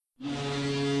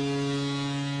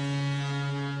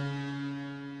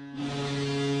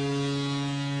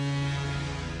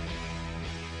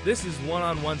This is One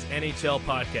on One's NHL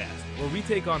podcast, where we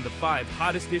take on the 5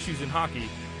 hottest issues in hockey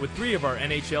with 3 of our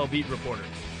NHL beat reporters.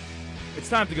 It's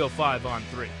time to go 5 on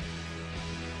 3.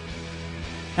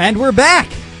 And we're back!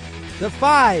 The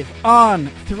 5 on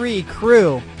 3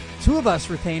 crew. 2 of us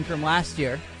retained from last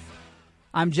year.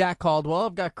 I'm Jack Caldwell.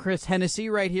 I've got Chris Hennessy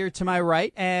right here to my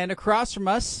right. And across from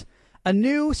us, a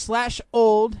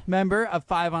new/old member of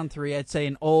 5 on 3. I'd say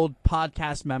an old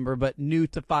podcast member, but new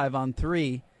to 5 on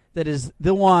 3. That is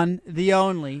the one, the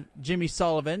only, Jimmy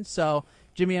Sullivan. So,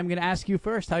 Jimmy, I'm going to ask you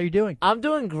first. How are you doing? I'm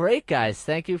doing great, guys.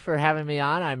 Thank you for having me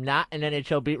on. I'm not an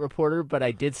NHL beat reporter, but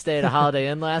I did stay at a Holiday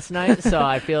Inn last night, so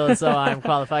I feel as though I'm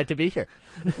qualified to be here.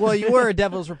 Well, you were a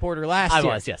Devils reporter last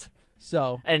year. I was, yes.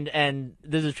 So and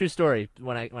there's a true story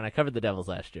when I covered the Devils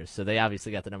last year. So they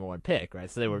obviously got the number 1 pick,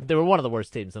 right? So they were one of the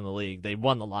worst teams in the league. They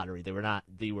won the lottery. They were not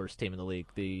the worst team in the league.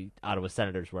 The Ottawa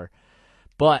Senators were.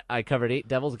 But I covered 8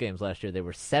 Devils games last year. They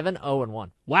were 7-0-1.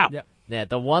 Wow. Yep. Yeah,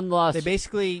 the one loss. They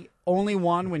basically only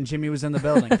won when Jimmy was in the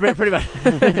building. Pretty much.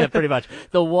 Yeah, pretty much.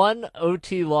 The one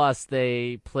OT loss,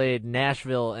 they played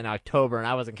Nashville in October, and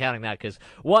I wasn't counting that because,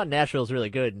 1, Nashville's really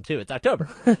good, and 2, it's October.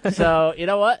 So, you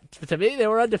know what? To me, they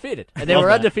were undefeated. And they were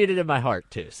undefeated in my heart,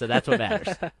 too. So that's what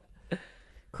matters.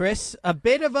 Chris, a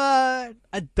bit of a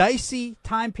dicey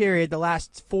time period the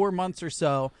last 4 months or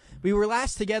so. We were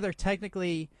last together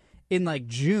technically in like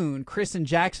June. Chris and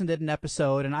Jackson did an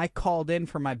episode, and I called in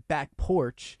from my back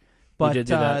porch. But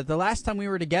the last time we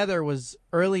were together was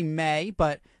early May,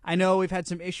 but I know we've had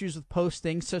some issues with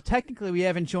posting, so technically we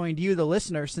haven't joined you, the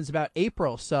listener, since about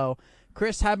April. So,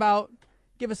 Chris, how about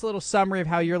give us a little summary of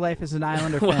how your life as an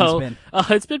Islander fan has been?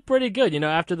 It's been pretty good. You know,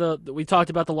 after we talked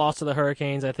about the loss of the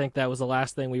Hurricanes, I think that was the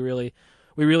last thing we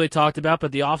really talked about.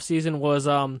 But the offseason was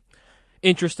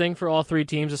interesting for all 3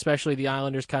 teams, especially the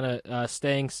Islanders kind of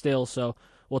staying still. So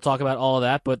we'll talk about all of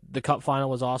that. But the Cup final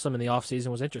was awesome, and the offseason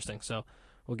was interesting. So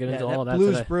we'll get into all of that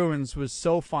Blues today. Bruins was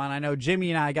so fun. I know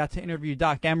Jimmy and I got to interview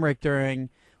Doc Emmerich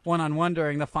during one-on-one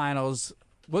during the finals.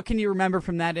 What can you remember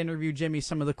from that interview, Jimmy,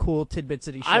 some of the cool tidbits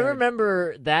that he shared? I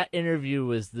remember that interview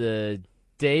was the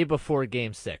day before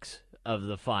Game 6 of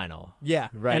the final. Yeah.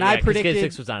 Right. And yeah, I predicted, Game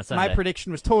 6 was on a Sunday. my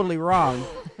prediction was totally wrong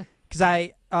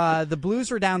because the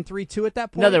Blues were down 3-2 at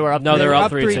that point. No, they were up. No, they were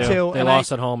up 3-2. 3-2. They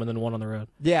lost at home and then won on the road.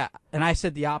 Yeah, and I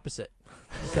said the opposite.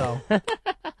 So,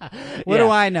 what do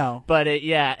I know? But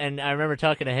and I remember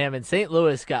talking to him, and St.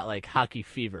 Louis got like hockey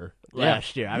fever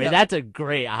last year. I mean, that's a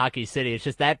great hockey city. It's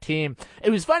just that team. It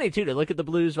was funny too to look at the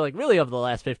Blues like really over the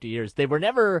last 50 years. They were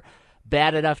never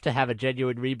bad enough to have a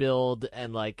genuine rebuild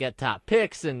and like get top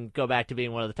picks and go back to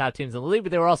being one of the top teams in the league,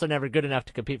 but they were also never good enough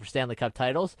to compete for Stanley Cup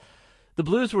titles. The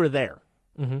Blues were there,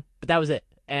 but that was it.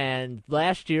 And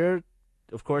last year,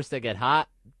 of course, they get hot.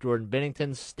 Jordan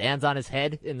Binnington stands on his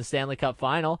head in the Stanley Cup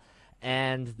final,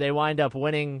 and they wind up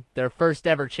winning their first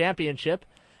ever championship,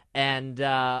 and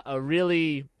a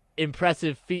really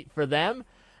impressive feat for them.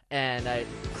 And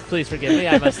please forgive me,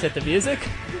 I must hit the music.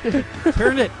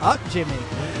 Turn it up, Jimmy.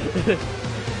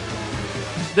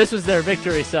 This was their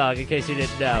victory song, in case you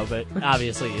didn't know, but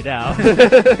obviously you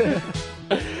know.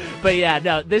 But yeah,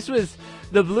 no,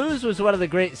 the Blues was one of the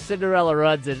great Cinderella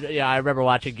runs, and I remember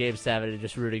watching Game 7 and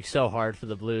just rooting so hard for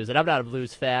the Blues. And I'm not a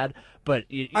Blues fan, but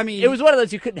it was one of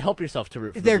those you couldn't help yourself to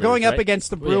root for. They're the Blues, going up right? against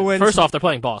the Bruins. First off, they're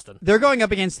playing Boston. They're going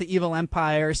up against the Evil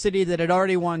Empire, a city that had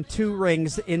already won 2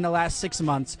 rings in the last 6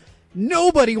 months.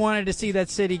 Nobody wanted to see that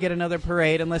city get another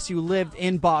parade unless you lived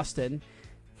in Boston.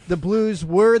 The Blues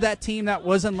were that team that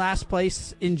was in last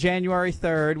place in January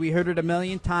 3rd. We heard it a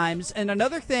million times. And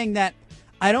another thing that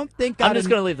I don't think I'm just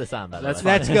going to leave this on, by the way.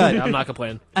 That's good. I'm not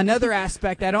complaining. Another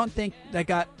aspect I don't think that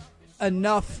got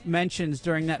enough mentions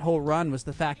during that whole run was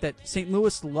the fact that St.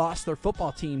 Louis lost their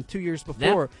football team 2 years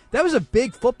before. Yeah. That was a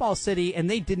big football city, and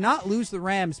they did not lose the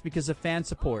Rams because of fan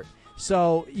support.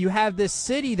 So you have this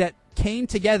city that came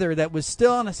together that was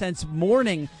still, in a sense,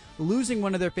 mourning losing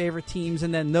one of their favorite teams,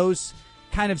 and then those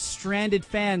kind of stranded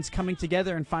fans coming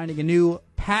together and finding a new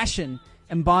passion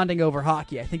and bonding over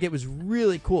hockey. I think it was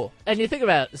really cool. And you think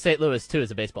about St. Louis, too,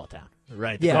 as a baseball town,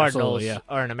 right? The Yeah, Cardinals absolutely,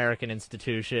 are an American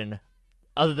institution.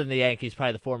 Other than the Yankees,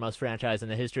 probably the foremost franchise in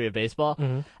the history of baseball.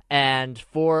 And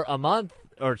for a month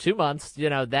or 2 months,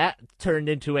 that turned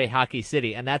into a hockey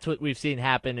city. And that's what we've seen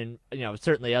happen in,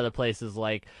 certainly other places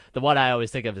like the one I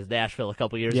always think of is Nashville a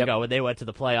couple years ago when they went to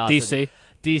the playoffs.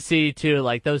 DC, too.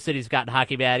 Like, those cities gotten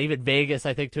hockey bad. Even Vegas,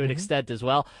 I think, to an extent as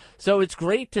well. So it's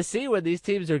great to see when these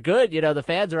teams are good. The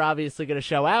fans are obviously going to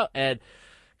show out. And,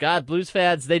 God, Blues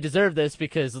fans, they deserve this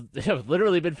because it's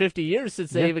literally been 50 years since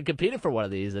they even competed for one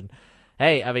of these. And,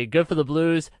 hey, I mean, good for the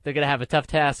Blues. They're going to have a tough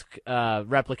task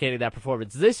replicating that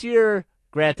performance this year.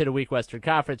 Granted, a weak Western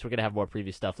Conference. We're going to have more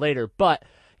preview stuff later. But,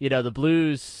 the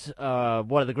Blues,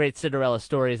 one of the great Cinderella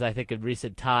stories, I think, in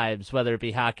recent times, whether it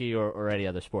be hockey or any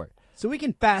other sport. So we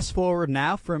can fast forward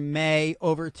now from May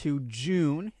over to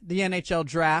June, the NHL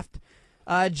draft.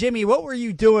 Jimmy, what were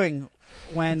you doing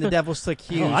when the Devils took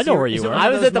Hughes? I know where you were. I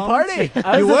was at the party.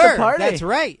 You were. That's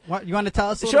right. You want to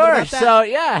tell us a little bit about that? So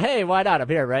yeah, hey, why not? I'm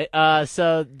here, right?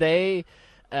 So they,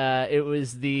 it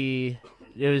was June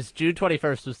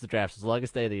 21st was the draft. It was the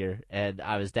longest day of the year, and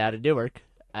I was down in Newark.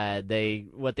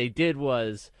 What they did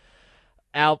was,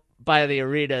 out by the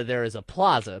arena there is a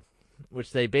plaza,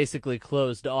 which they basically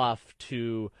closed off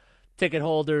to ticket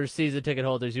holders, season ticket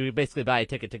holders. You would basically buy a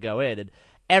ticket to go in, and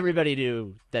everybody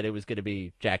knew that it was going to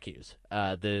be Jack Hughes.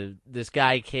 This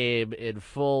guy came in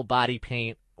full body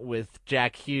paint with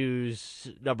Jack Hughes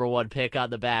 #1 pick on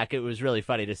the back. It was really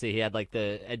funny to see. He had like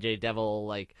the NJ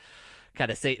Devil kind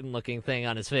of Satan looking thing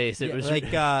on his face. It was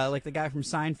like the guy from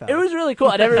Seinfeld. It was really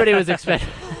cool, and everybody was expecting.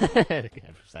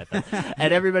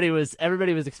 And everybody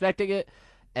was expecting it,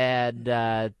 and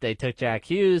they took Jack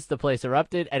Hughes. The place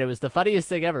erupted, and it was the funniest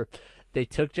thing ever. They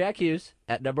took Jack Hughes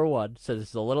at #1, so this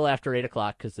is a little after 8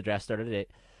 o'clock because the draft started at 8.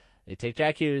 They take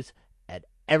Jack Hughes, and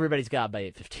everybody's gone by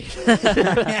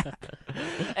 8:15.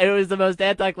 And it was the most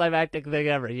anticlimactic thing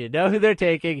ever. You know who they're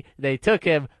taking. They took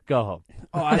him. Go home.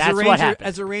 Oh,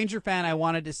 as a Ranger fan, I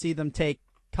wanted to see them take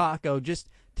Kakko just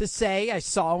to say I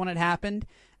saw when it happened.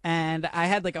 And I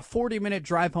had like a 40-minute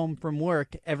drive home from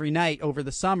work every night over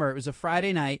the summer. It was a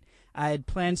Friday night. I had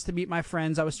plans to meet my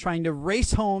friends. I was trying to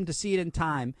race home to see it in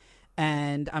time.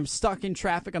 And I'm stuck in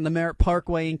traffic on the Merritt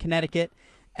Parkway in Connecticut.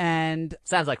 And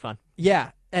sounds like fun.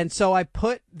 Yeah. And so I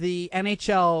put the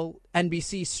NHL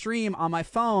NBC stream on my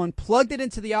phone, plugged it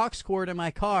into the aux cord in my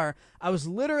car. I was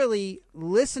literally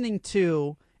listening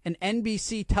to an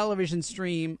NBC television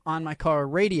stream on my car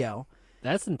radio.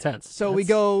 That's intense. So we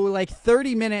go like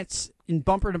 30 minutes in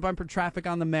bumper-to-bumper traffic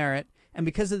on the Merritt. And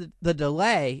because of the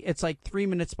delay, it's like 3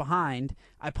 minutes behind.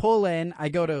 I pull in, I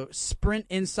go to sprint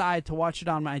inside to watch it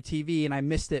on my TV, and I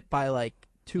missed it by like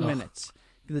 2 minutes.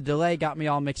 The delay got me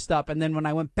all mixed up. And then when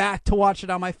I went back to watch it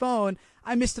on my phone,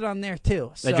 I missed it on there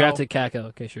too. So, they drafted Kakko,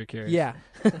 in case you're curious. Yeah,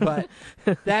 but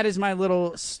that is my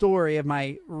little story of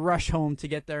my rush home to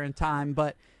get there in time.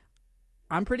 But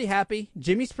I'm pretty happy.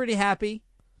 Jimmy's pretty happy.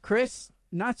 Chris,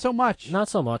 not so much. Not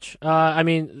so much. I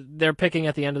mean, they're picking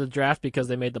at the end of the draft because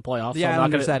they made the playoffs. The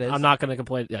Islanders, that is. I'm not going to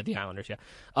complain. Yeah, the Islanders, yeah.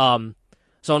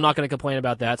 So I'm not going to complain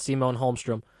about that. Simon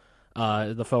Holmstrom,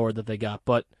 the forward that they got.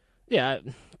 But, yeah,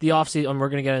 the offseason, we're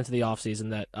going to get into the offseason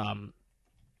that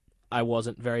I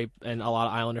wasn't and a lot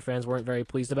of Islander fans weren't very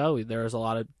pleased about. There was a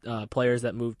lot of players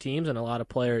that moved teams and a lot of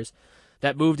players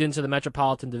that moved into the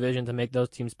Metropolitan Division to make those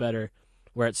teams better,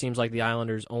 where it seems like the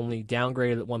Islanders only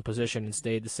downgraded at one position and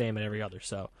stayed the same at every other.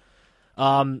 So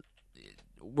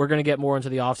we're going to get more into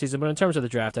the offseason, but in terms of the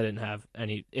draft, I didn't have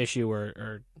any issue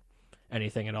or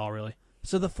anything at all, really.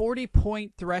 So the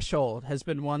 40-point threshold has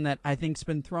been one that I think's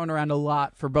been thrown around a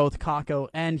lot for both Kakko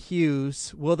and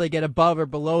Hughes. Will they get above or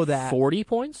below that? 40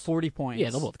 points? 40 points.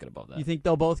 Yeah, they'll both get above that. You think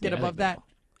they'll both get above that?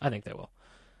 I think they will.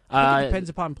 It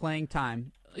depends upon playing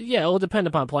time. Yeah, it will depend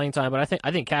upon playing time, but I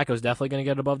think Kakko's definitely going to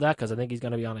get above that because I think he's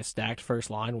going to be on a stacked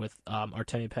first line with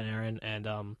Artemi Panarin and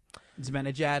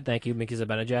Zibanejad. Thank you, Miki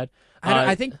Zibanejad.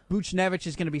 I think Buchnevich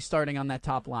is going to be starting on that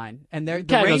top line, and the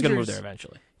Kakko's Rangers going to move there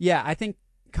eventually. Yeah, I think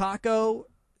Kakko,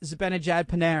 Zibanejad,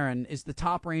 Panarin is the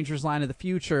top Rangers line of the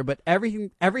future. But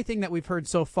everything that we've heard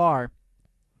so far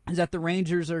is that the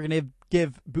Rangers are going to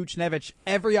give Buchnevich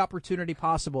every opportunity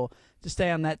possible to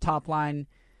stay on that top line,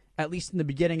 at least in the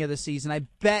beginning of the season. I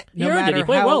bet he played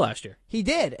well last year. He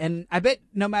did, and I bet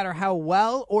no matter how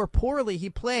well or poorly he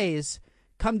plays,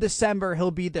 come December he'll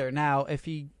be there. Now, if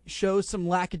he shows some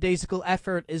lackadaisical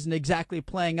effort, isn't exactly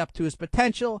playing up to his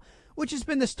potential, which has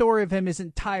been the story of him his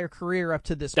entire career up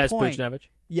to this point. That's Buchnevich?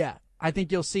 Yeah, I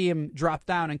think you'll see him drop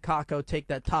down and Kakko take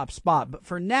that top spot. But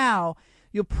for now,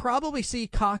 you'll probably see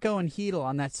Kakko and Hedl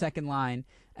on that second line,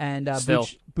 and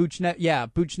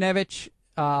Buchnevich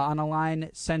on a line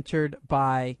centered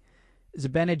by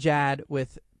Zibanejad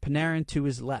with Panarin to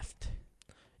his left.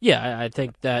 Yeah, I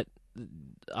think that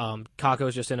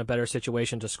Kakko's just in a better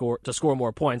situation to score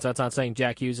more points. That's not saying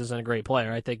Jack Hughes isn't a great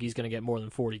player. I think he's going to get more than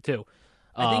 42.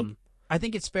 I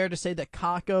think it's fair to say that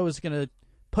Kakko is going to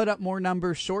put up more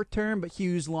numbers short term, but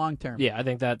Hughes long term. Yeah, I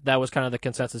think that was kind of the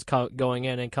consensus going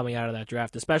in and coming out of that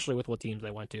draft, especially with what teams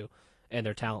they went to and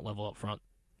their talent level up front.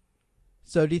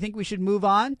 So do you think we should move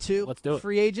on to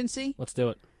free agency? Let's do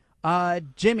it.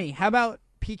 Jimmy, how about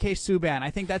PK Subban?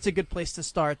 I think that's a good place to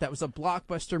start. That was a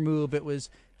blockbuster move. It was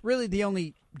really the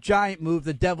only giant move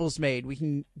the Devils made. We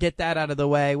can get that out of the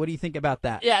way. What do you think about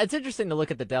that? Yeah, it's interesting to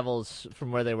look at the Devils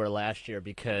from where they were last year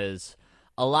because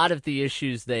a lot of the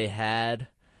issues they had,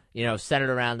 centered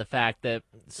around the fact that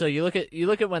you look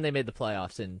at when they made the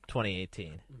playoffs in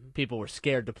 2018. People were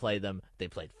scared to play them. They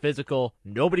played physical.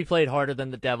 Nobody played harder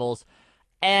than the Devils.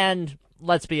 And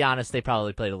let's be honest, they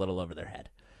probably played a little over their head.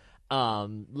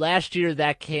 Last year,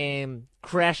 that came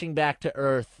crashing back to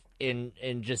earth in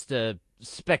just a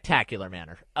spectacular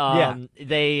manner.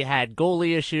 They had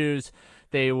goalie issues.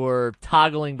 They were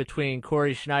toggling between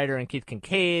Corey Schneider and Keith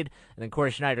Kincaid, and then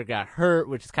Corey Schneider got hurt,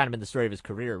 which has kind of been the story of his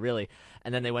career, really.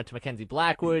 And then they went to Mackenzie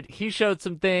Blackwood. He showed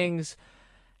some things.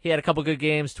 He had a couple good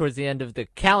games towards the end of the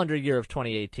calendar year of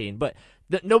 2018, but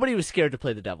nobody was scared to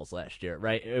play the Devils last year,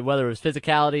 right? Whether it was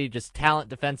physicality, just talent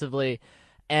defensively,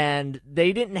 and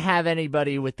they didn't have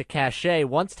anybody with the cachet.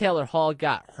 Once Taylor Hall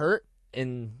got hurt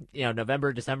in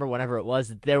November, December, whenever it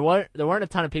was, there weren't a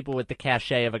ton of people with the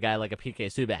cachet of a guy like a PK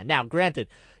Subban. Now, granted,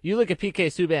 you look at PK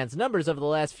Subban's numbers over the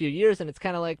last few years, and it's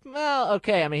kind of like, well,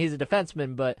 okay, I mean, he's a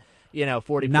defenseman, but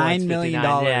 40 $9 points, million.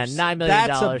 Yeah, $9 million.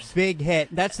 That's a big hit.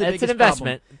 That's the biggest an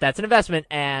investment. problem. That's an investment,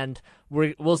 and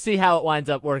we'll see how it winds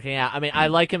up working out. I mean, I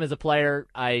like him as a player.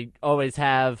 I always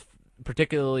have,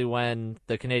 particularly when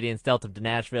the Canadiens dealt him to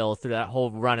Nashville through that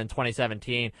whole run in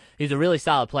 2017. He's a really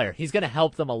solid player. He's going to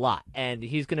help them a lot, and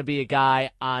he's going to be a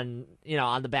guy on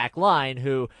the back line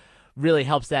who really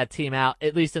helps that team out,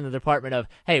 at least in the department of,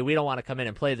 hey, we don't want to come in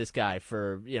and play this guy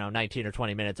for 19 or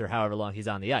 20 minutes or however long he's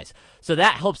on the ice. So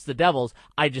that helps the Devils.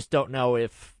 I just don't know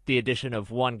if the addition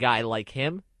of one guy like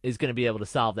him is going to be able to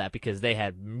solve that, because they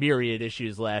had myriad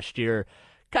issues last year,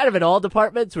 kind of in all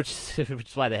departments, which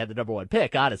is why they had the number one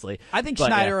pick, honestly. I think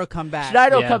Schneider will come back.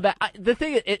 Schneider will come back. The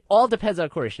thing is, it all depends on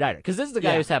Corey Schneider, because this is the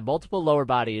guy who's had multiple lower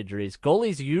body injuries.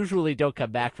 Goalies usually don't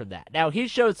come back from that. Now, he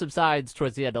showed some signs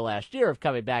towards the end of last year of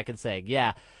coming back and saying,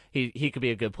 yeah, he could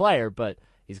be a good player, but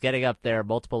he's getting up there,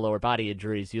 multiple lower body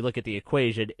injuries. You look at the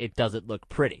equation, it doesn't look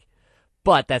pretty.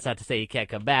 But that's not to say he can't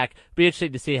come back. Be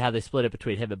interesting to see how they split it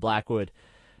between him and Blackwood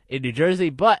in New Jersey.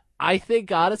 But I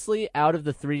think, honestly, out of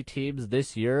the three teams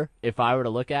this year, if I were to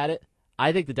look at it,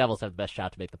 I think the Devils have the best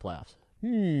shot to make the playoffs.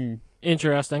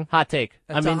 Interesting. Hot take.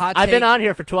 That's a hot I've take. been on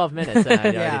here for 12 minutes, and I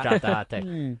already Yeah. dropped the hot take.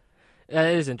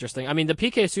 That is interesting. I mean, the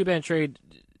PK Subban trade,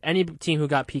 any team who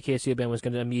got PK Subban was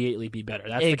going to immediately be better.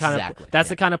 That's Exactly,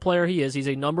 the kind of player he is. He's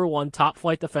a number one top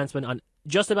flight defenseman on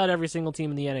just about every single team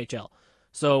in the NHL.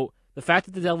 So the fact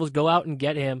that the Devils go out and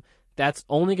get him, that's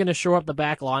only going to shore up the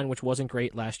back line, which wasn't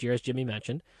great last year, as Jimmy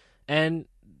mentioned. And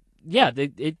yeah,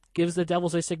 it gives the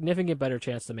Devils a significant better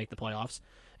chance to make the playoffs.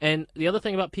 And the other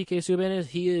thing about PK Subban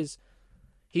is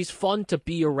he's fun to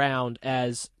be around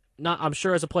as, not I'm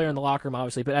sure as a player in the locker room,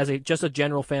 obviously, but as just a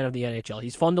general fan of the NHL.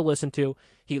 He's fun to listen to.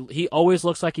 He always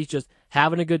looks like he's just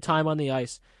having a good time on the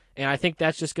ice. And I think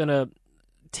that's just going to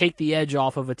take the edge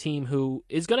off of a team who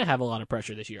is going to have a lot of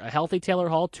pressure this year. A healthy Taylor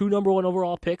Hall, 2 number 1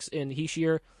 overall picks in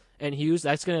Hischier and Hughes.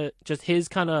 That's going to just his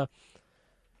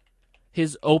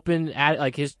open,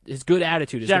 his good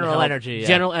attitude is General gonna help. energy, yeah.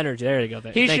 General energy. There you go.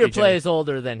 Thank you, Hischier Jimmy. plays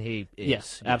older than he is.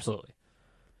 Yes, absolutely.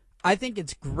 I think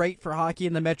it's great for hockey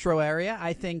in the metro area.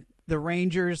 I think the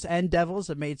Rangers and Devils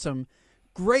have made some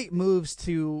great moves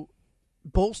to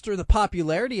bolster the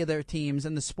popularity of their teams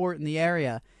and the sport in the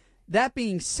area. That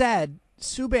being said,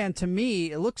 Subban, to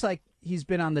me, it looks like he's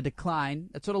been on the decline.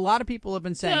 That's what a lot of people have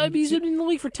been saying. Yeah, he's been in the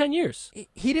league for 10 years.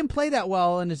 He didn't play that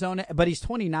well in his own, but he's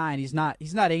 29. He's not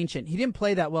ancient. He didn't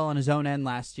play that well in his own end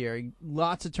last year.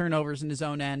 Lots of turnovers in his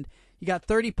own end. He got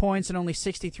 30 points in only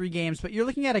 63 games, but you're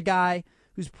looking at a guy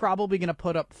who's probably going to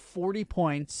put up 40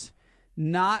 points,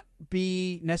 not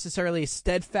be necessarily a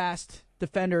steadfast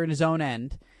defender in his own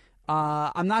end.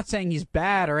 I'm not saying he's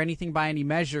bad or anything by any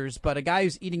measures, but a guy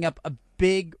who's eating up a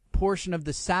big portion of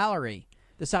the salary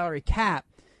cap,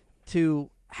 to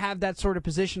have that sort of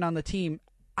position on the team,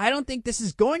 I don't think this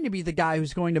is going to be the guy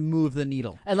who's going to move the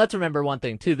needle. And let's remember one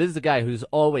thing, too. This is a guy who's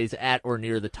always at or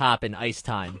near the top in ice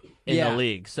time in the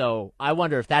league. So I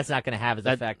wonder if that's not going to have his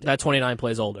effect. That 29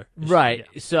 plays older. Right.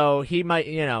 Yeah. So he might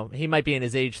be in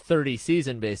his age 30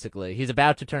 season, basically. He's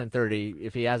about to turn 30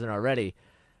 if he hasn't already.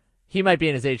 He might be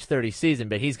in his age 30 season,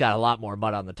 but he's got a lot more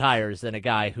mud on the tires than a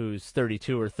guy who's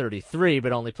 32 or 33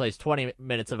 but only plays 20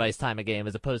 minutes of ice time a game,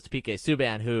 as opposed to PK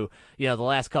Subban, who, the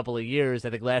last couple of years, I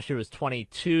think last year was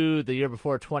 22, the year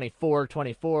before 24,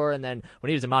 and then when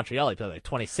he was in Montreal, he played like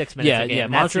 26 minutes a game. Yeah,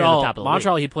 and that's near the top of the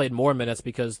Montreal, league. he played more minutes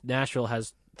because Nashville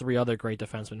has 3 other great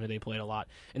defensemen who they played a lot.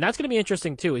 And that's going to be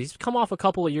interesting, too. He's come off a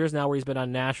couple of years now where he's been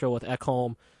on Nashville with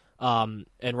Ekholm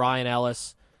and Ryan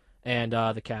Ellis and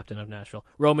the captain of Nashville,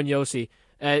 Roman Josi.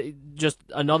 Just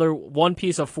another one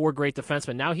piece of 4 great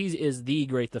defensemen. Now he is the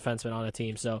great defenseman on a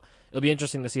team, so it'll be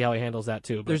interesting to see how he handles that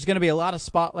too. But there's going to be a lot of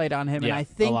spotlight on him, and I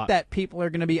think that people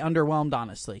are going to be underwhelmed,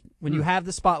 honestly. When you have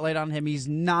the spotlight on him, he's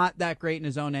not that great in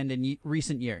his own end in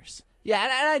recent years. Yeah,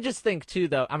 and I just think, too,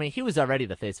 though, I mean, he was already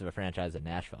the face of a franchise in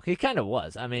Nashville. He kind of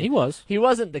was. I mean, he was. He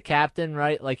wasn't the captain,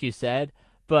 right, like you said,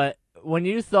 but when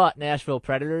you thought Nashville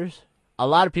Predators, a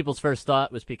lot of people's first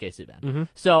thought was PK Subban. Mm-hmm.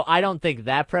 So I don't think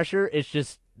that pressure is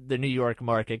just the New York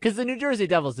market, because the New Jersey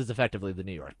Devils is effectively the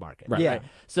New York market. Right. Yeah. Right?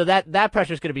 So that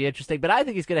pressure is going to be interesting, but I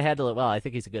think he's going to handle it well. I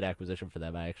think he's a good acquisition for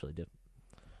them. I actually do.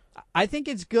 I think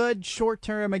it's good short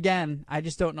term. Again, I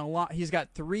just don't know a lot. He's got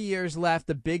 3 years left,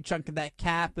 a big chunk of that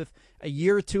cap. If a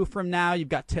year or two from now, you've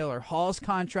got Taylor Hall's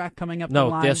contract coming up the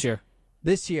line. No, this year.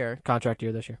 This year. Contract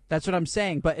year this year. That's what I'm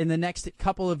saying. But in the next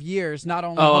couple of years, not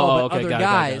only Hall, but okay, other got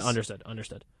guys. it.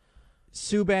 Understood.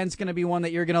 Subban's going to be one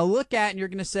that you're going to look at and you're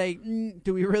going to say,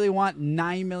 do we really want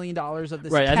 $9 million of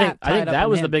this right, cap I think tied up that in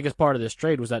was him? the biggest part of this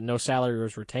trade was that no salary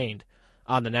was retained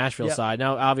on the Nashville side.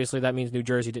 Now, obviously, that means New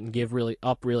Jersey didn't give really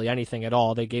anything at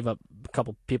all. They gave up a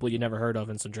couple people you never heard of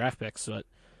and some draft picks, but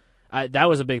that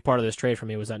was a big part of this trade for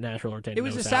me was that Nashville retained It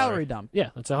was no a salary. salary dump.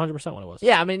 Yeah, that's 100% what it was.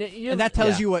 Yeah, I mean, And that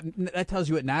tells you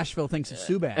what Nashville thinks of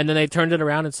Subban. And then they turned it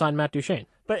around and signed Matt Duchene.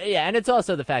 But yeah, and it's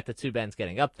also the fact that Subban's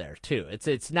getting up there too.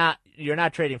 It's not you're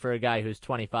not trading for a guy who's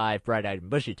 25, bright-eyed and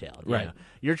bushy-tailed. Right. Know?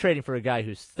 You're trading for a guy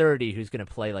who's 30, who's going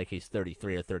to play like he's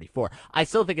 33 or 34. I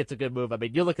still think it's a good move. I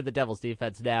mean, you look at the Devils'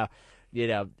 defense now. You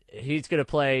know, he's going to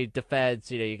play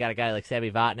defense. You know, you got a guy like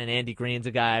Sammy Vatanen. Andy Green's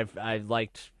a guy I've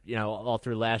liked. You know, all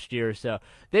through last year. So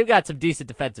they've got some decent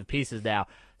defensive pieces now.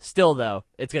 Still, though,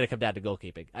 it's going to come down to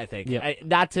goalkeeping. I think. Yep.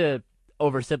 Not to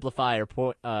oversimplify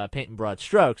or paint in broad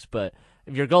strokes, but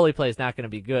if your goalie play is not going to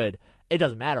be good, it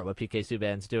doesn't matter what PK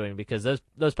Subban's doing because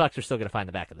those pucks are still going to find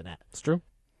the back of the net. It's true.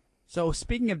 So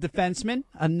speaking of defensemen,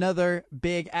 another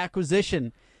big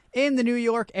acquisition in the New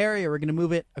York area. We're going to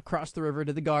move it across the river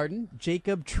to the Garden.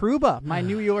 Jacob Trouba, my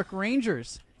New York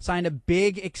Rangers, signed a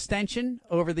big extension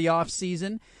over the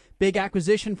offseason. Big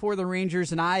acquisition for the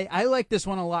Rangers, and I like this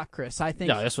one a lot, Chris. I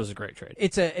think this was a great trade.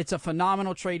 It's a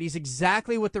phenomenal trade. He's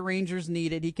exactly what the Rangers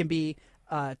needed. He can be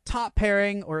a top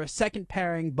pairing or a second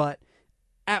pairing, but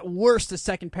at worst a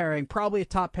second pairing, probably a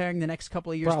top pairing the next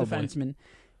couple of years defenseman.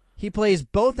 He plays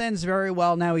both ends very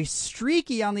well. Now he's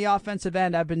streaky on the offensive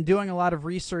end. I've been doing a lot of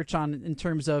research on in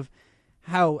terms of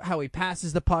how he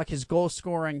passes the puck, his goal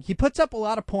scoring. He puts up a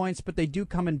lot of points, but they do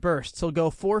come in bursts. He'll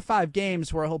go 4 or 5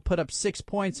 games where he'll put up 6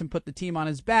 points and put the team on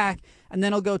his back, and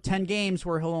then he'll go 10 games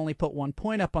where he'll only put 1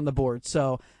 point up on the board.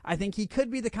 So I think he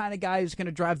could be the kind of guy who's going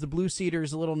to drive the Blue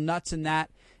Cedars a little nuts in that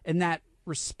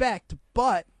respect,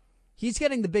 but he's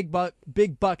getting the big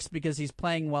bucks because he's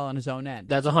playing well on his own end.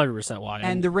 That's 100% why.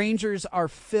 And the Rangers are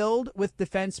filled with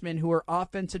defensemen who are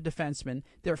offensive defensemen.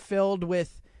 They're filled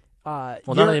with not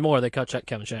anymore. They cut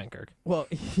Kevin Shattenkirk. Well,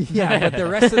 yeah, but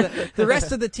the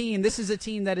rest of the team. This is a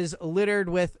team that is littered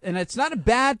with, and it's not a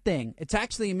bad thing. It's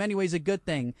actually in many ways a good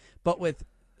thing, but with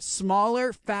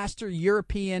smaller, faster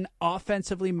European,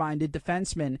 offensively minded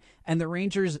defensemen, and the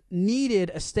Rangers needed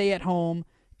a stay-at-home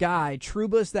guy.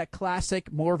 Trouba's that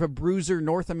classic, more of a bruiser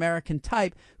North American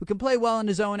type who can play well on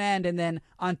his own end, and then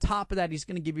on top of that, he's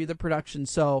going to give you the production.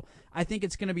 So I think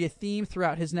it's going to be a theme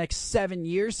throughout his next 7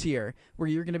 years here, where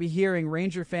you're going to be hearing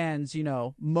Ranger fans,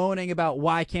 moaning about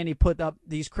why can't he put up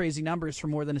these crazy numbers for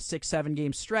more than a 6-7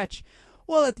 game stretch.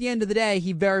 Well, at the end of the day,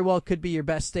 he very well could be your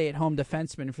best stay-at-home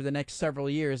defenseman for the next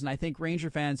several years, and I think Ranger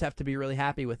fans have to be really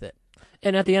happy with it.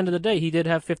 And at the end of the day, he did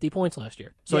have 50 points last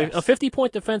year. So yes. A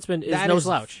 50-point defenseman is no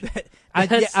slouch.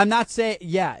 I'm not saying,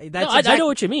 I know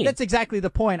what you mean. That's exactly the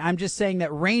point. I'm just saying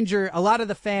that a lot of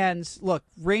the fans,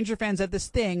 Ranger fans have this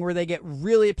thing where they get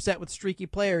really upset with streaky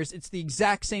players. It's the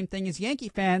exact same thing as Yankee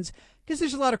fans because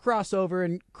there's a lot of crossover.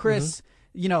 And Chris,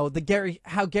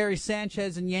 how Gary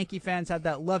Sanchez and Yankee fans have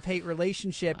that love-hate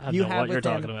relationship you have with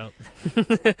him. Talking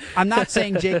about. I'm not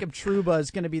saying Jacob Trouba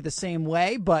is going to be the same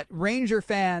way, but Ranger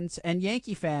fans and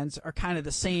Yankee fans are kind of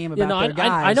the same about their guys.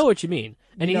 I know what you mean.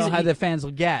 And you know how the fans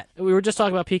will get. We were just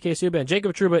talking about PK Subban.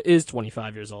 Jacob Trouba is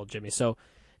 25 years old, Jimmy. So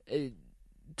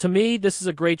to me, this is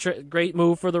a great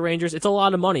move for the Rangers. It's a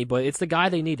lot of money, but it's the guy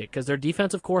they needed because their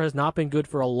defensive core has not been good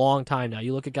for a long time now.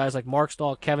 You look at guys like Mark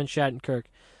Stahl, Kevin Shattenkirk,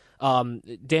 Dan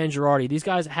Girardi. These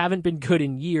guys haven't been good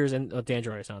in years, and Dan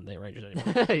Girardi's not on the Rangers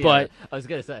anymore. Yeah, but I was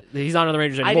gonna say he's not on the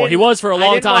Rangers anymore. He was for a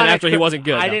long time after he wasn't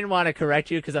good. I didn't want to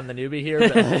correct you because I'm the newbie here.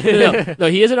 But no,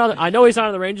 he isn't on. I know he's not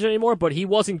on the Rangers anymore, but he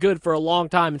wasn't good for a long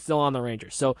time and still on the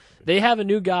Rangers. So they have a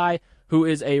new guy who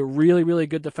is a really, really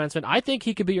good defenseman. I think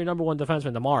he could be your number one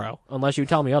defenseman tomorrow, unless you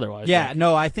tell me otherwise. Yeah, Nick.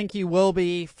 no, I think he will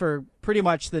be for pretty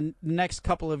much the next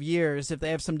couple of years if they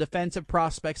have some defensive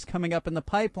prospects coming up in the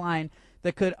pipeline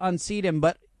that could unseat him.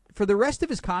 But for the rest of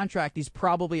his contract, he's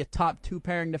probably a top 2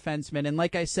 pairing defenseman. And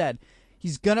like I said,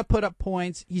 he's going to put up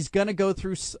points. He's going to go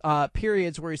through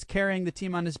periods where he's carrying the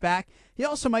team on his back. He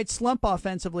also might slump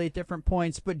offensively at different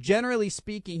points, but generally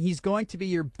speaking, he's going to be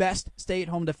your best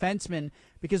stay-at-home defenseman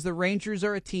because the Rangers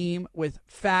are a team with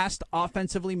fast,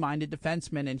 offensively minded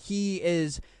defensemen, and he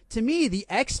is, to me, the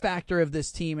X factor of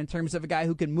this team in terms of a guy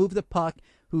who can move the puck,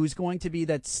 who's going to be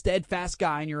that steadfast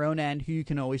guy in your own end who you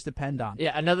can always depend on.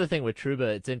 Yeah, another thing with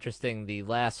Trouba, it's interesting, the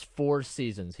last 4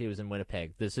 seasons he was in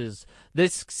Winnipeg. This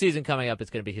season coming up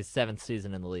is going to be his 7th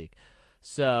season in the league.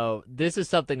 So this is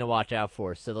something to watch out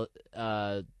for. So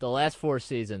the last 4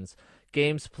 seasons,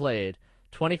 games played,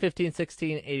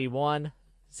 2015-16, 81,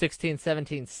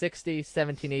 16-17, 60,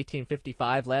 17-18,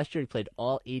 55. Last year he played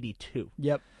all 82.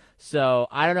 Yep. So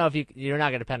I don't know if you're not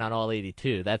going to depend on all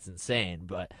 82. That's insane.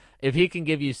 But if he can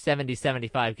give you 70,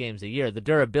 75 games a year, the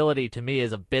durability to me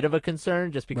is a bit of a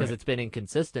concern just because it's been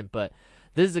inconsistent. But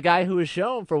this is a guy who has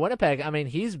shown for Winnipeg, I mean,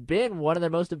 he's been one of their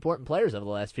most important players over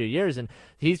the last few years, and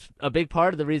he's a big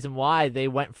part of the reason why they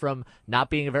went from not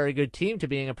being a very good team to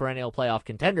being a perennial playoff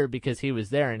contender because he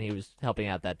was there and he was helping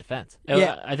out that defense.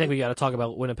 Yeah, I think we got to talk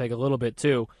about Winnipeg a little bit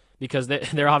too, because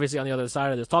they're obviously on the other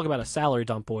side of this. Talk about a salary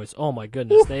dump, boys. Oh my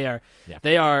goodness, they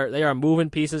are moving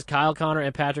pieces. Kyle Connor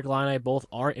and Patrick Laine both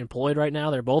aren't employed right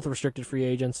now. They're both restricted free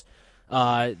agents.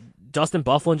 Dustin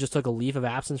Byfuglien just took a leave of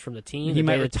absence from the team. He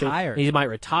might retire. He might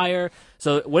retire.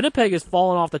 So Winnipeg has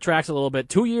fallen off the tracks a little bit.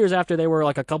 2 years after they were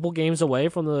like a couple games away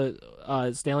from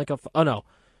the Stanley Cup. Oh no,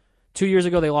 2 years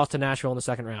ago they lost to Nashville in the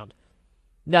second round.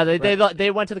 No,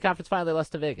 they went to the conference final. They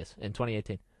lost to Vegas in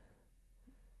 2018.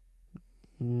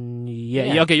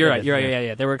 Yeah. Okay, you're right.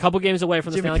 Yeah. They were a couple games away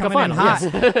from the Jimmy Stanley Cup coming in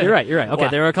final. hot. Yes. You're right. Okay, Wow.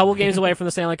 they were a couple games away from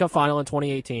the Stanley Cup final in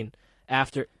 2018.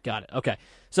 Got it. Okay.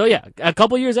 So yeah, a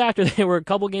couple years after they were a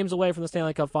couple games away from the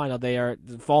Stanley Cup final, they are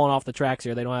falling off the tracks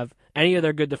here. They don't have any of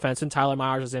their good defensemen. Tyler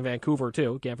Myers is in Vancouver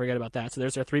too. Can't forget about that. So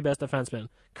there's their 3 best defensemen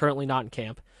currently not in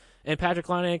camp. And Patrick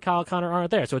Laine and Kyle Connor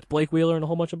aren't there. So it's Blake Wheeler and a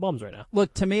whole bunch of bums right now.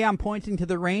 Look, to me, I'm pointing to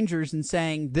the Rangers and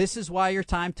saying this is why your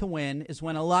time to win is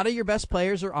when a lot of your best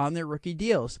players are on their rookie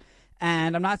deals.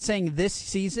 And I'm not saying this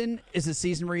season is a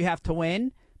season where you have to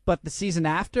win, but the season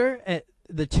after,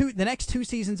 the next 2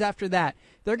 seasons after that,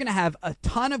 they're going to have a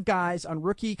ton of guys on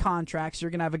rookie contracts. You're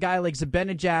going to have a guy like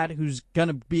Zibanejad who's going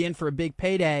to be in for a big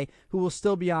payday, who will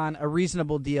still be on a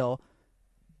reasonable deal.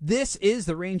 This is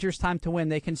the Rangers' time to win.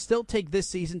 They can still take this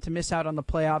season to miss out on the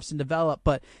playoffs and develop,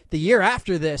 but the year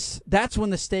after this, that's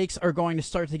when the stakes are going to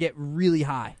start to get really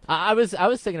high. I was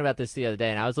thinking about this the other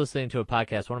day, and I was listening to a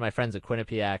podcast. One of my friends at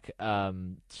Quinnipiac,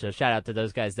 so shout out to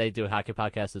those guys. They do a hockey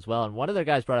podcast as well, and one of their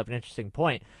guys brought up an interesting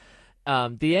point.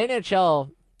 The NHL,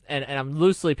 and I'm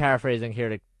loosely paraphrasing here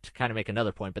to kind of make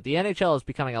another point, but the NHL is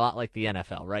becoming a lot like the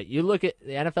NFL, right? You look at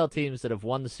the NFL teams that have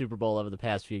won the Super Bowl over the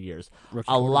past few years.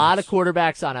 A lot of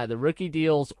quarterbacks on either rookie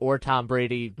deals or Tom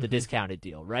Brady, the discounted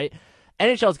deal, right?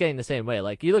 NHL is getting the same way.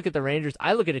 Like, you look at the Rangers,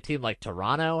 I look at a team like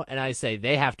Toronto, and I say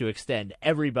they have to extend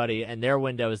everybody, and their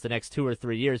window is the next 2 or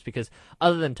 3 years, because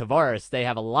other than Tavares, they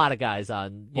have a lot of guys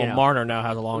on, Marner now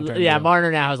has a long-term deal. Yeah,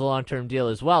 Marner now has a long-term deal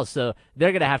as well, so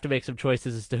they're going to have to make some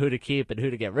choices as to who to keep and who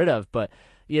to get rid of. But,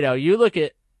 you look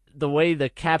at the way the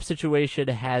cap situation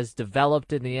has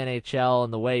developed in the NHL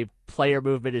and the way player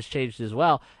movement has changed as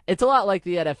well, it's a lot like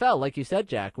the NFL, like you said,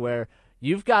 Jack, where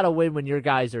you've got to win when your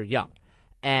guys are young.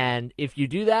 And if you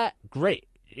do that, great.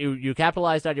 You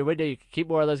capitalized on your window. You can keep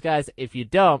more of those guys. If you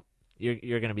don't,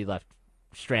 you're going to be left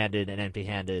stranded and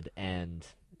empty-handed, and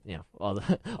all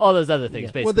those other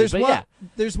things. Basically. Well,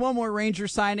 there's one more Ranger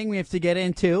signing we have to get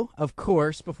into, of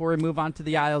course, before we move on to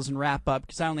the Isles and wrap up,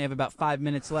 because I only have about 5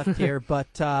 minutes left here.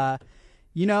 But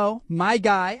my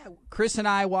guy, Chris and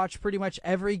I watch pretty much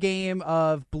every game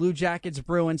of Blue Jackets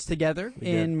Bruins together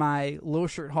in my Low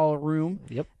Shirt Hall room.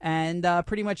 Yep. And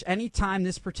pretty much any time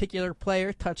this particular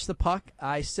player touched the puck,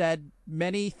 I said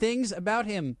many things about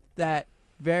him that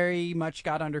very much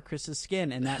got under Chris's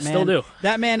skin. And that man, still do.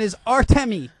 That man is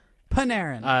Artemi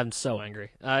Panarin. I'm so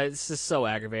angry. It's just so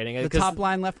aggravating. The top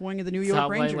line left wing of the New York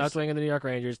Rangers. Left wing of the New York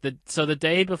Rangers. So the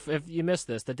day before, if you missed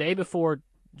this, the day before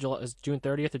June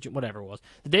 30th or June, whatever it was,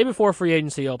 the day before free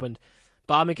agency opened,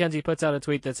 Bob McKenzie puts out a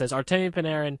tweet that says Artemi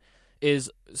Panarin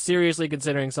is seriously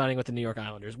considering signing with the New York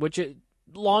Islanders, which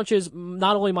launches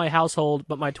not only my household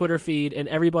but my Twitter feed and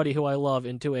everybody who I love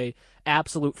into a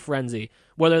absolute frenzy.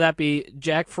 Whether that be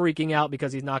Jack freaking out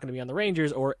because he's not going to be on the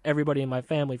Rangers, or everybody in my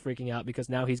family freaking out because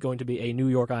now he's going to be a New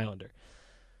York Islander.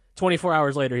 24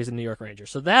 hours later, he's a New York Ranger.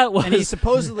 So that was, and he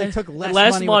supposedly took less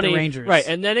money with the Rangers, right?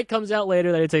 And then it comes out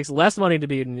later that it takes less money to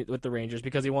be with the Rangers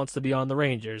because he wants to be on the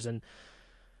Rangers, and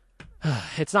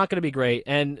it's not going to be great.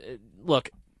 And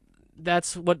look,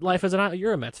 that's what life is.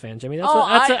 You're a Mets fan, Jimmy.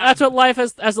 That's what life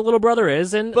as a little brother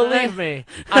is. And believe me,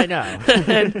 I know.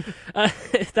 And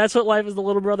that's what life as the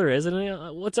little brother is, and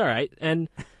it's all right. And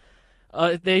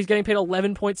he's getting paid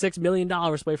 $11.6 million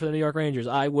to play for the New York Rangers.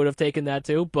 I would have taken that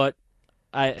too, but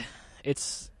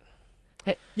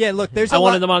yeah, look, I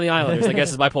wanted them on the Islanders, I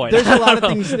guess is my point. There's a lot of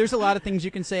things. There's a lot of things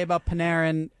you can say about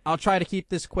Panarin. I'll try to keep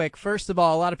this quick. First of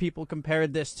all, a lot of people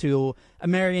compared this to a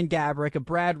Marian Gaborik, a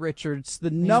Brad Richards. He's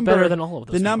better than all of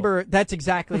those. That's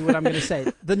exactly what I'm going to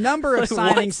say. The number of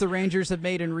signings the Rangers have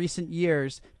made in recent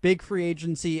years, big free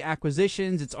agency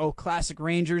acquisitions. It's classic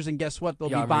Rangers, and guess what? They'll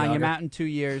be buying him out in 2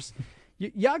 years.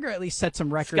 Yager at least set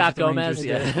some records. Scott the Gomez,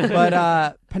 Rangers did.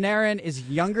 But Panarin is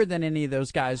younger than any of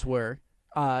those guys were.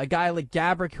 A guy like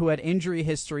Gaborik who had injury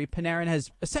history. Panarin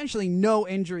has essentially no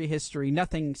injury history,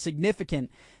 nothing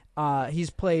significant.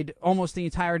 He's played almost the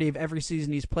entirety of every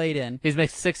season he's played in. He's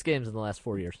missed 6 games in the last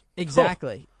 4 years.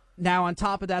 Exactly. Now, on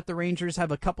top of that, the Rangers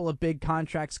have a couple of big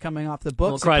contracts coming off the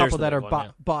books, well, a couple that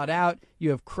are bought out. You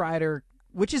have Kreider,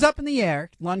 which is up in the air.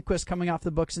 Lundqvist coming off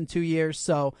the books in 2 years.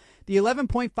 So the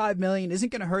 $11.5 million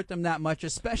isn't going to hurt them that much,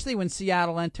 especially when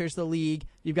Seattle enters the league.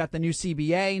 You've got the new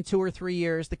CBA in 2 or 3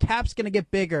 years. The cap's going to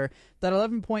get bigger. That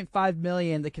 $11.5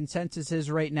 million, the consensus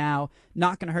is right now,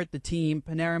 not going to hurt the team.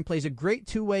 Panarin plays a great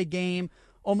two-way game,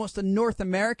 almost a North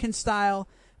American style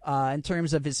in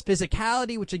terms of his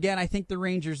physicality, which, again, I think the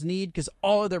Rangers need because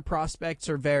all of their prospects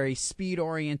are very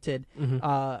speed-oriented.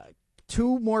 Mm-hmm.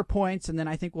 2 more points, and then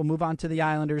I think we'll move on to the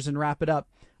Islanders and wrap it up,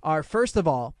 are, first of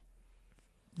all,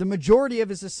 the majority of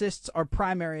his assists are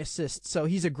primary assists. So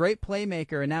he's a great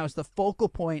playmaker, and now is the focal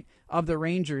point of the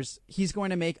Rangers. He's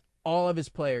going to make all of his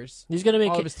players, all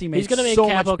of his teammates, he's going to make so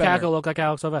Capo much better. Caco look like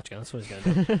Alex Ovechkin. That's what he's going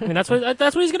to do. I mean, that's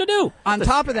what he's going to do. On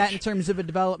top of that, in terms of a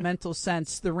developmental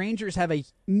sense, the Rangers have a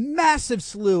massive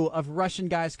slew of Russian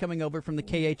guys coming over from the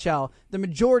KHL. The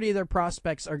majority of their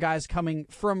prospects are guys coming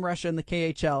from Russia in the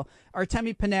KHL.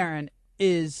 Artemi Panarin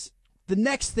is the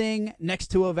next thing next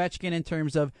to Ovechkin in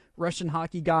terms of Russian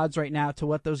hockey gods right now, to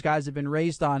what those guys have been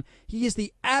raised on. He is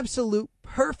the absolute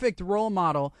perfect role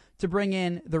model to bring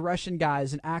in the Russian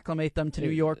guys and acclimate them to New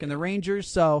York and the Rangers.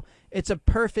 So it's a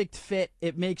perfect fit.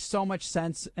 It makes so much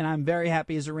sense, and I'm very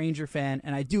happy as a Ranger fan.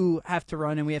 And I do have to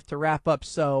run, and we have to wrap up.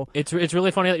 So it's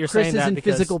really funny that you're Chris saying that is in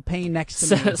because physical pain next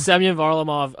to me. Semyon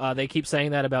Varlamov, they keep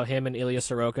saying that about him and Ilya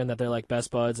Sorokin, that they're like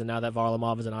best buds. And now that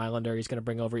Varlamov is an Islander, he's going to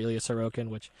bring over Ilya Sorokin,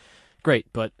 which great.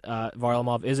 But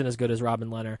Varlamov isn't as good as Robin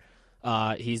Lehner.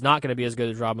 He's not going to be as good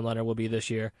as Robin Lehner will be this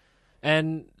year.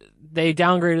 And they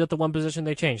downgraded at the one position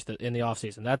they changed in the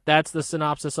offseason. That's the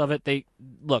synopsis of it.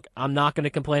 Look, I'm not going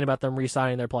to complain about them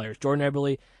re-signing their players. Jordan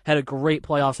Eberle had a great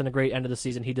playoffs and a great end of the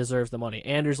season. He deserves the money.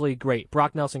 Andersley, great.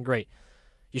 Brock Nelson, great.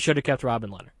 You should have kept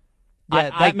Robin Lehner. Yeah,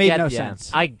 that made no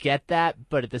sense. I get that,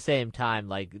 but at the same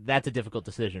time, that's a difficult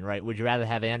decision, right? Would you rather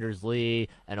have Anders Lee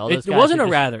and all those guys? It wasn't a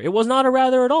rather. It was not a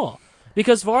rather at all.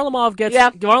 Because Varlamov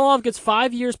gets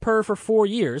 5 years per for 4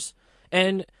 years,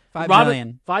 and $5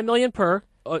 million. $5 million per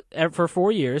for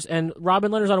 4 years, and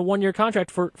Robin Lehner's on a 1-year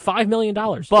contract for $5 million.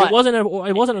 But it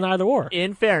wasn't an either or.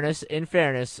 In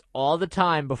fairness, all the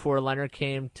time before Lehner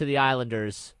came to the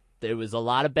Islanders, there was a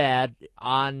lot of bad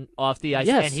off the ice,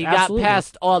 yes, and he absolutely. got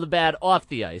past all the bad off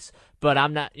the ice. But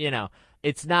I'm not,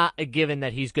 it's not a given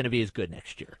that he's going to be as good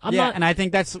next year. And I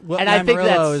think that's what I think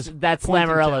Lamoriello that's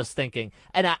Lamoriello's thinking.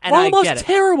 And I Varlamov's get it.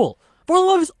 terrible.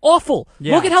 Varlamov is awful.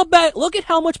 Yeah. Look at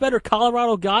how much better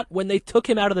Colorado got when they took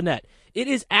him out of the net. It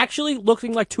is actually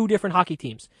looking like 2 different hockey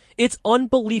teams. It's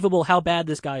unbelievable how bad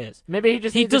this guy is. Maybe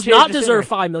he does not deserve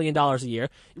 $5 million a year.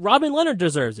 Robin Lehner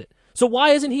deserves it. So why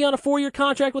isn't he on a 4-year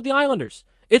contract with the Islanders?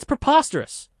 It's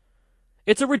preposterous.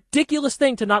 It's a ridiculous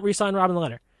thing to not re-sign Robin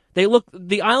Lehner.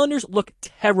 The Islanders look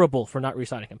terrible for not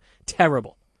re-signing him.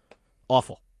 Terrible.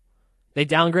 Awful. They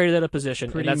downgraded at a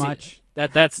position. Pretty much.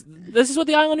 This is what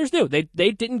the Islanders do. They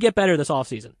didn't get better this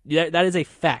offseason. That is a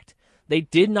fact. They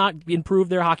did not improve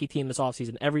their hockey team this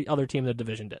offseason. Every other team in the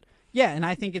division did. Yeah, and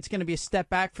I think it's going to be a step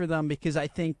back for them because I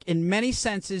think in many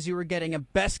senses you were getting a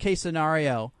best-case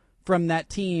scenario from that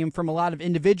team, from a lot of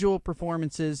individual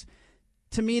performances.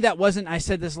 To me, that wasn't, I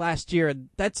said this last year,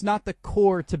 that's not the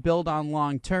core to build on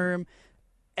long term.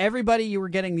 everybody you were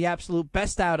getting the absolute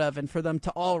best out of, and for them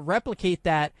to all replicate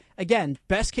that, again,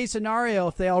 best case scenario,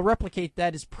 if they all replicate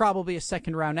that, is probably a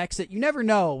second-round exit. You never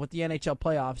know with the NHL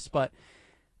playoffs, but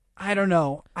I don't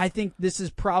know. I think this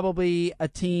is probably a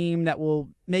team that will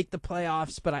make the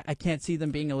playoffs, but I can't see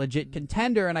them being a legit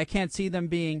contender, and I can't see them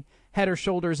being head or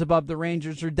shoulders above the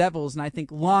Rangers or Devils, and I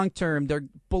think long-term they're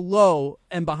below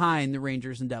and behind the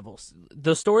Rangers and Devils.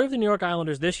 The story of the New York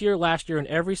Islanders this year, last year, and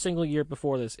every single year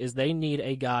before this is they need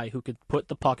a guy who could put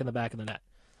the puck in the back of the net.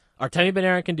 Artemi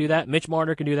Panarin can do that. Mitch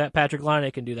Marner can do that. Patrick Laine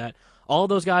can do that. All of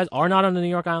those guys are not on the New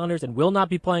York Islanders and will not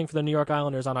be playing for the New York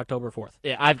Islanders on October 4th.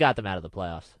 Yeah, I've got them out of the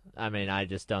playoffs. I mean, I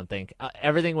just don't think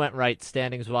everything went right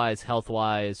standings-wise,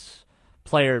 health-wise,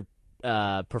 player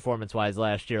performance-wise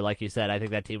last year. Like you said, I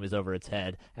think that team was over its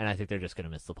head, and I think they're just going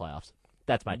to miss the playoffs.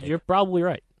 That's my take. You're probably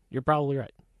right.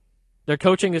 Their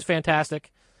coaching is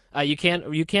fantastic. You can't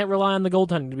rely on the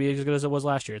goaltending to be as good as it was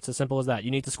last year. It's as simple as that.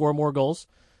 You need to score more goals,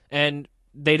 and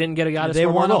they didn't get a guy to score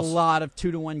more goals. They won a lot of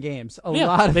 2-1 games. A Yeah,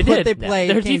 lot of they what did. they played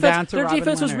Their came defense, down to their Robin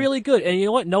defense was Leonard. really good. And you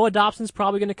know what? Noah Dobson's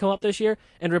probably going to come up this year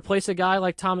and replace a guy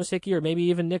like Thomas Hickey or maybe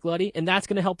even Nick Leddy, and that's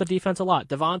going to help the defense a lot.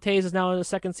 Devontae is now in his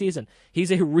second season.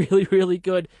 He's a really, really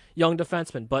good young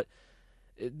defenseman, but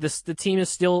the team is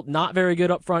still not very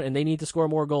good up front, and they need to score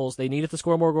more goals. They needed to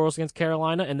score more goals against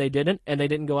Carolina, and they didn't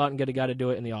go out and get a guy to do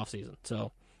it in the offseason.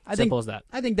 So simple as that.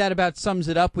 I think that about sums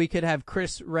it up. We could have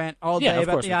Chris rant all day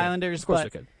about the Islanders,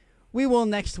 but we will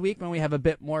next week when we have a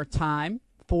bit more time.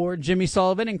 For Jimmy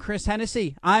Sullivan and Chris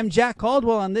Hennessy, I'm Jack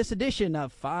Caldwell on this edition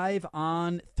of 5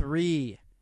 on 3.